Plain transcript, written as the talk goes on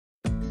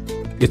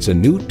It's a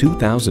new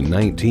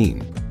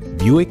 2019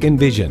 Buick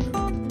Envision.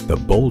 The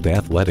bold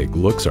athletic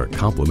looks are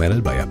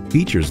complemented by a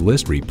features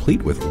list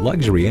replete with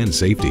luxury and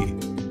safety.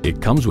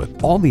 It comes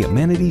with all the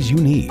amenities you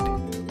need: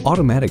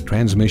 automatic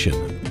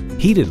transmission,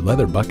 heated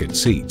leather bucket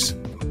seats,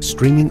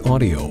 streaming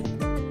audio,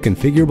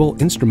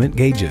 configurable instrument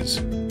gauges,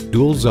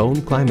 dual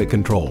zone climate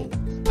control,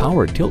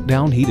 power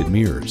tilt-down heated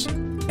mirrors,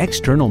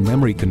 external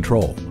memory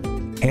control,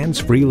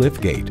 hands-free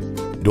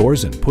liftgate,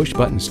 doors and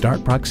push-button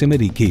start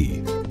proximity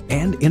key,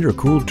 and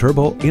intercooled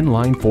turbo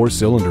inline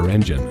 4-cylinder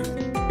engine.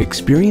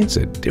 Experience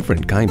a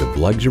different kind of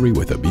luxury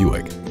with a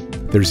Buick.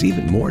 There's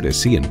even more to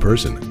see in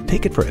person.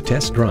 Take it for a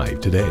test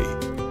drive today.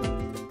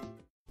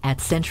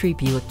 At Century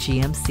Buick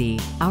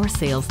GMC, our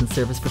sales and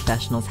service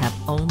professionals have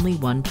only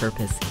one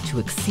purpose: to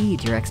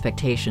exceed your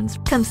expectations.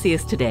 Come see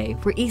us today.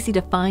 We're easy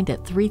to find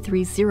at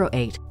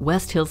 3308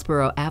 West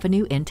Hillsborough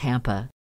Avenue in Tampa.